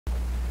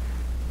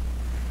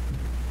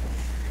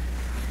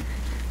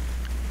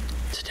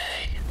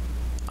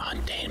on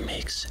Dane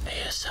Makes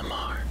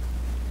ASMR,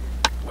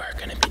 we're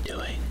gonna be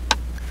doing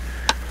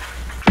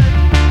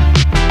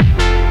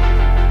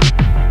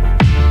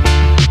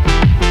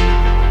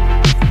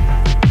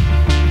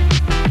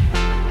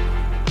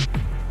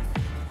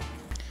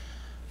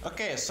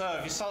okay, so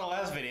if you saw the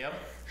last video,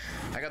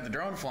 I got the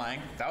drone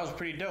flying. That was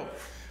pretty dope.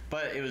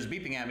 But it was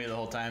beeping at me the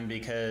whole time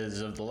because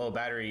of the low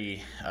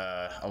battery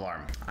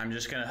alarm. I'm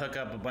just gonna hook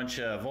up a bunch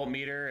of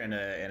voltmeter and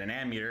an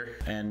ammeter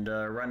and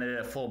run it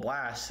at full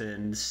blast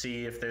and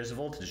see if there's a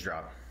voltage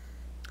drop.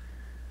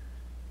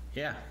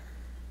 Yeah,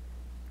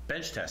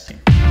 bench testing.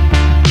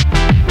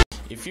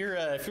 If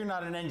you're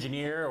not an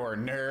engineer or a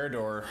nerd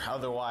or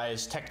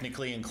otherwise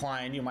technically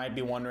inclined, you might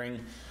be wondering,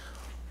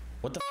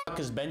 what the fuck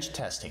is bench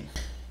testing?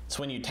 It's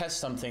when you test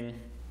something,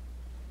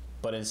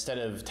 but instead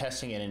of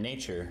testing it in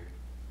nature,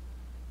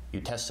 you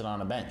test it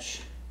on a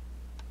bench.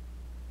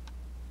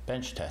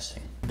 Bench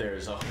testing.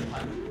 There's a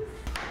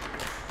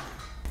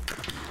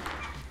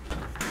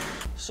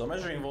So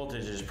measuring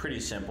voltage is pretty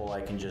simple. I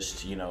can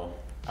just,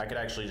 I could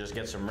actually just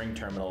get some ring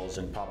terminals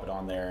and pop it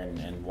on there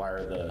and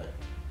wire the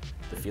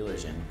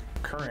feelers in.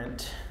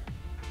 Current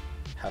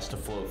has to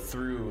flow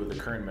through the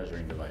current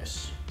measuring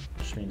device,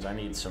 which means I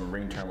need some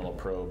ring terminal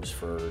probes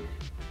for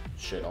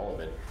all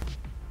of it.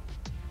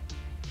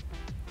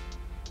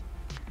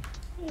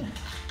 Yeah.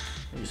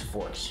 Use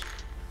forks,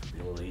 be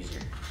a little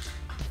easier.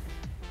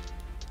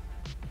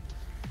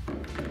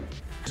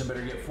 So I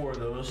better get 4 of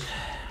those.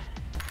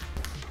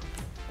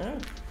 Yeah.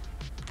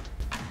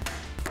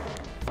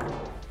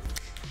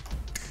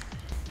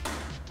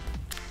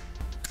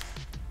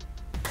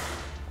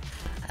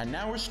 And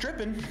now we're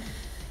stripping.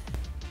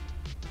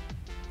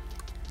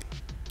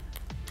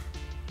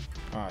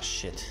 Oh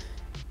shit.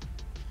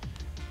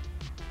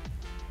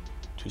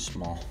 Too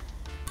small.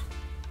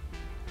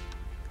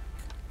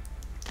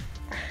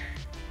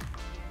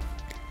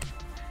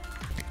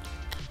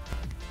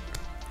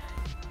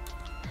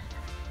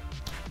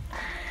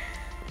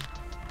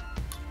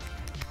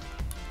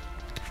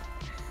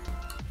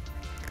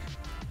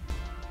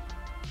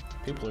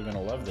 People are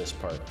gonna love this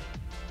part.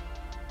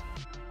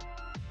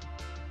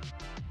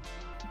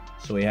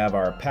 So we have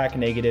our pack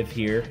negative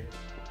here,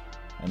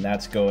 and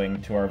that's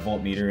going to our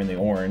voltmeter in the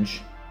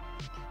orange.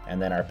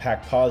 And then our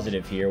pack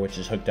positive here, which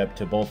is hooked up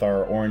to both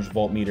our orange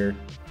voltmeter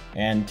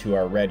and to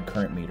our red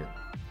current meter.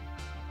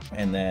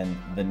 And then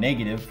the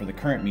negative for the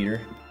current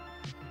meter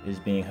is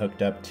being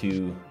hooked up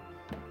to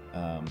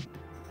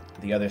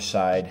the other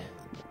side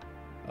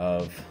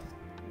of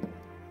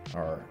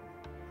our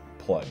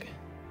plug.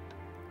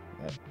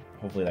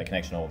 Hopefully that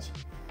connection holds.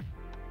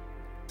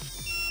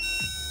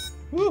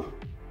 Woo!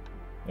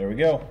 There we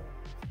go.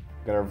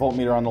 Got our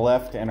voltmeter on the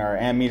left and our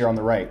ammeter on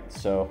the right.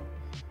 So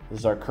this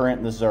is our current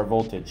and this is our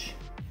voltage.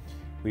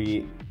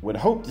 We would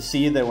hope to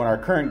see that when our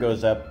current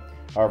goes up,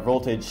 our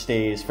voltage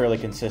stays fairly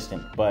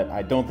consistent, but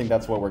I don't think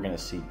that's what we're gonna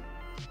see.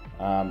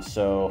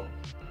 So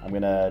I'm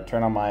gonna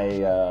turn on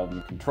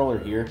my controller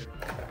here.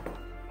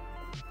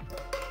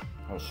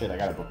 Oh shit, I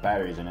gotta put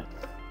batteries in it.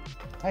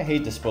 I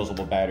hate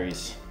disposable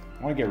batteries.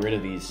 I want to get rid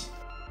of these.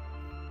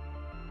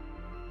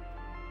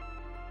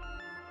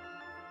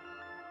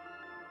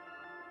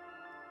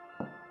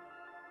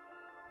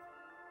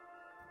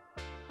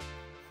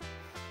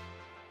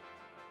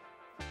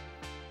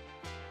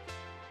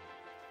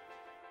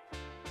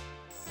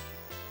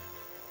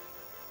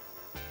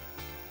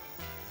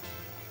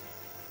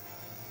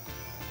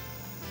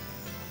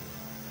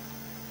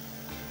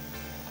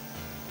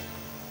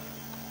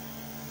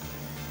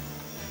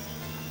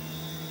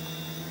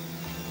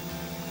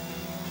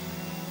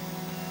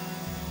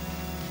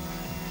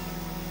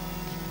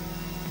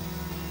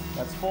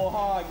 That's full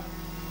hog.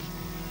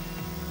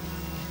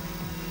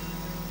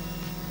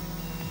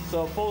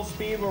 So full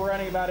speed, we're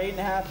running about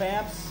 8.5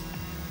 amps,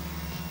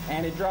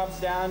 and it drops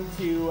down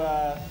to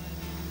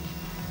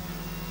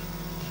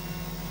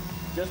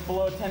just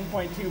below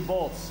 10.2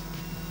 volts.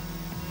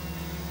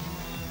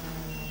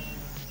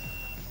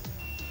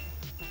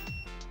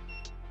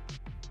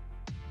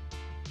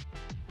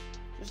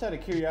 Just out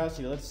of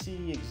curiosity, let's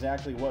see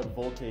exactly what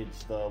voltage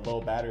the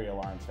low battery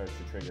alarm starts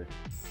to trigger.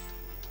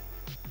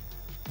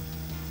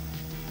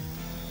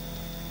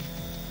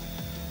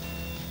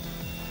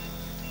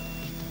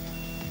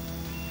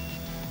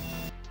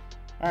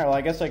 Alright, well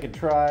I guess I could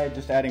try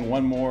just adding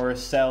one more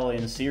cell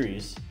in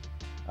series.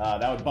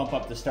 That would bump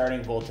up the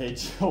starting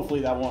voltage.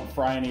 Hopefully that won't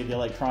fry any of the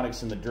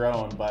electronics in the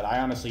drone, but I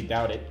honestly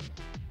doubt it.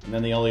 And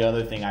then the only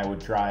other thing I would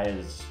try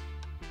is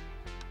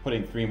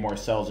putting 3 more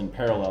cells in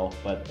parallel,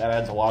 but that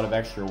adds a lot of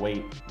extra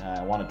weight.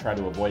 I want to try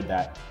to avoid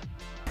that.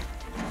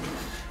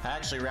 I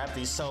actually wrapped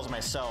these cells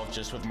myself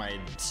just with my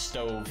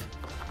stove.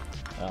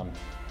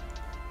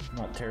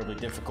 Not terribly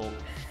difficult.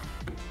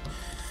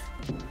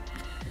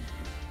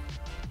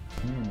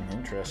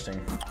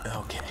 Interesting.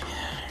 Okay,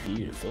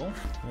 beautiful.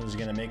 This is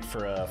gonna make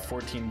for a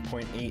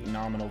 14.8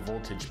 nominal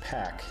voltage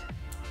pack.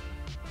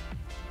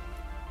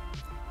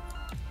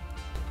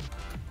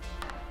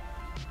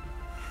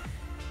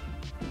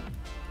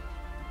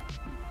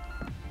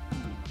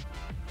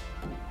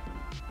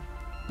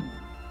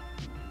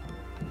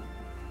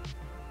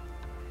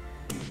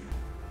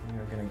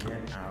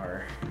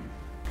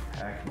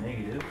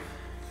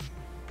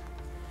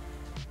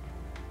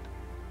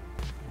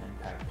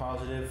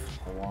 positive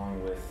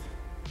along with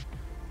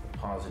the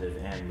positive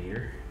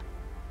ammeter.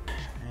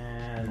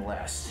 And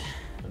last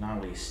but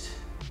not least,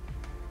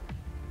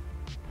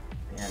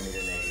 the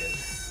ammeter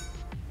negative.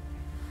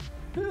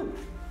 Woo.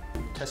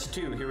 Test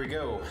 2, here we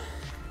go.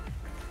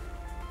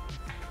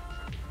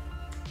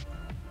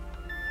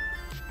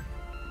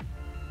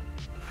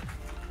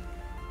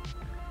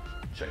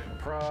 Check the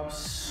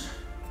props.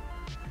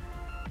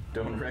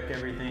 Don't wreck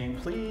everything,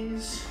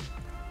 please.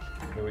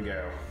 Here we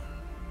go.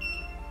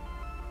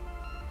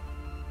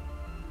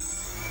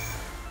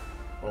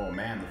 Oh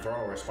man, the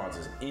throttle response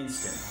is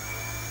instant.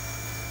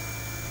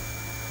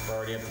 We're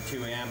already up to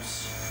 2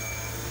 amps.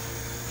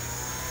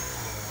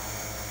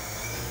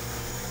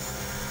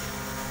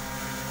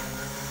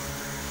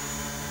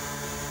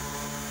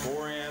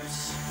 4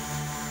 amps.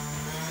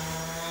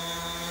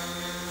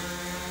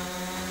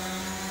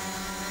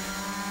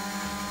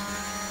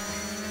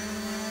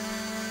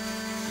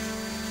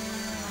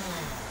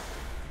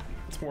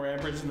 It's more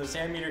amperage than this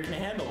ammeter can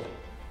handle.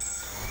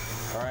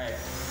 All right.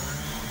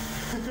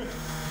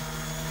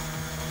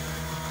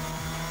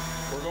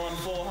 We're going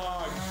full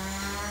hog.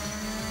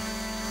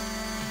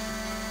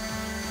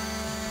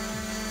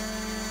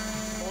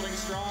 Holding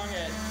strong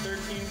at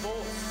 13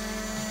 volts.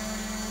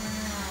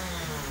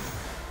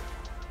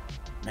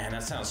 Man,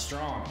 that sounds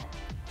strong.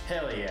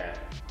 Hell yeah.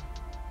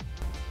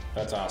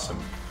 That's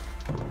awesome.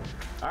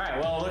 All right,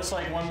 well, it looks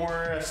like one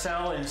more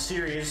cell in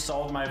series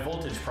solved my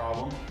voltage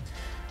problem.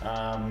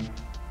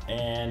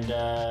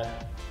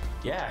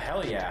 Yeah,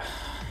 hell yeah.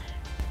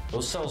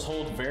 Those cells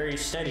hold very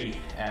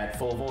steady at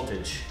full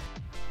voltage.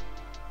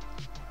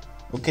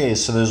 Okay,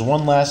 so there's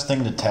one last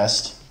thing to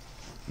test.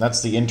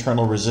 That's the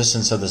internal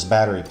resistance of this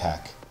battery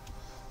pack.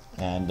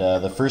 And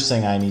the first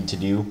thing I need to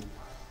do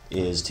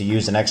is to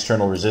use an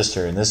external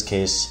resistor. In this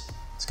case,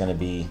 it's going to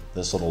be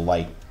this little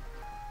light.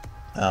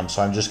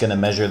 So I'm just going to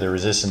measure the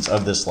resistance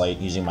of this light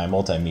using my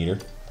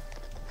multimeter.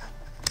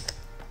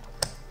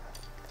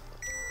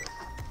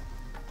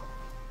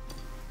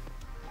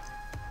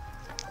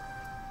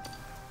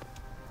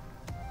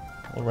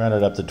 We'll round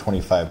it up to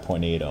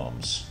 25.8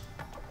 ohms.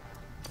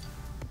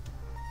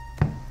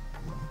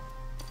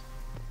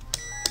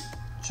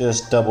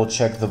 Just double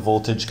check the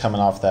voltage coming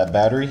off that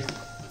battery.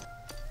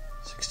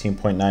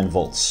 16.9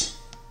 volts.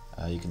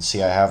 You can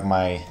see I have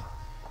my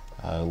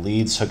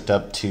leads hooked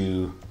up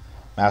to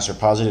master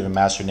positive and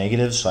master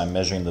negative, so I'm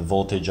measuring the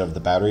voltage of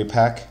the battery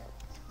pack.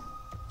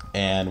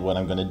 And what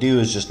I'm going to do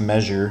is just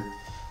measure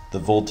the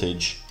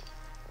voltage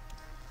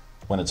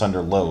when it's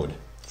under load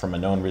from a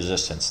known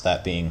resistance,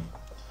 that being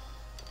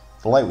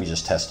the light we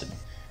just tested.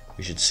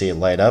 We should see it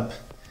light up,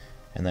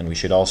 and then we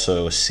should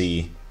also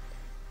see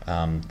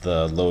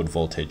the load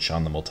voltage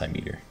on the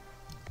multimeter.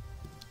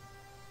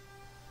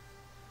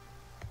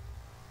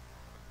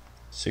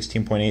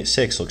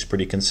 16.86 looks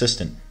pretty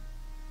consistent.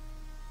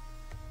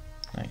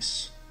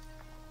 Nice.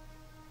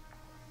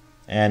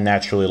 And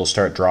naturally it'll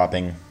start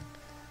dropping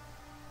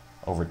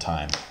over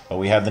time, but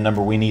we have the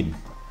number we need.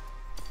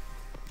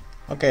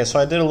 Okay, so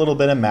I did a little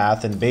bit of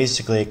math, and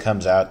basically it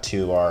comes out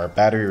to our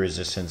battery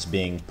resistance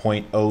being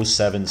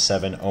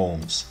 0.077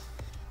 ohms.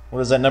 What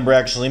does that number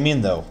actually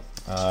mean though?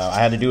 I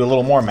had to do a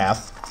little more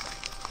math.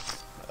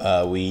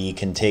 We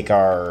can take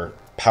our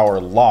power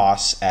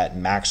loss at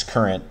max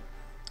current,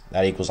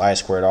 that equals I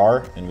squared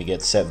R, and we get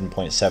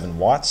 7.7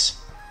 watts.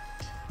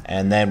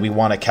 And then we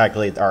want to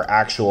calculate our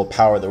actual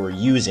power that we're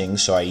using,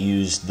 so I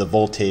used the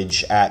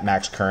voltage at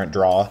max current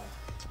draw,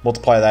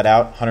 multiply that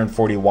out,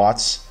 140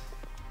 watts,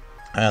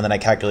 and then I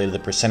calculated the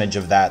percentage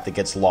of that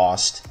gets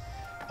lost,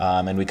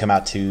 and we come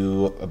out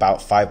to about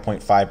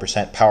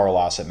 5.5% power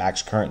loss at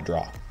max current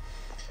draw.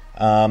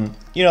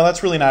 You know,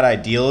 that's really not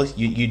ideal.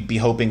 You'd be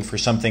hoping for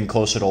something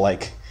closer to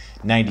like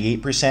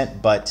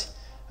 98%, but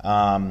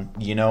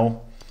you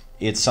know,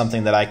 it's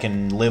something that I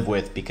can live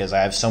with because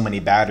I have so many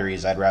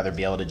batteries. I'd rather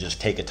be able to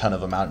just take a ton of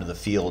them out into the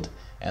field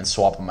and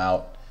swap them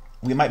out.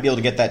 We might be able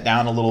to get that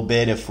down a little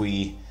bit if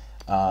we,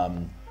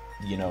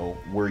 you know,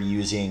 we're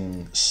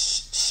using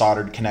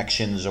soldered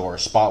connections or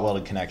spot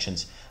welded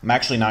connections. I'm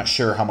actually not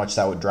sure how much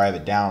that would drive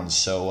it down.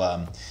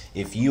 So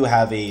if you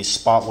have a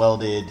spot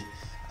welded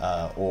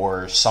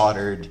or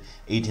soldered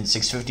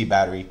 18650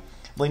 battery,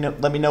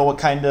 let me know what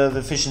kind of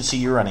efficiency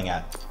you're running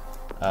at.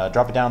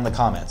 Drop it down in the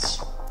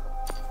comments.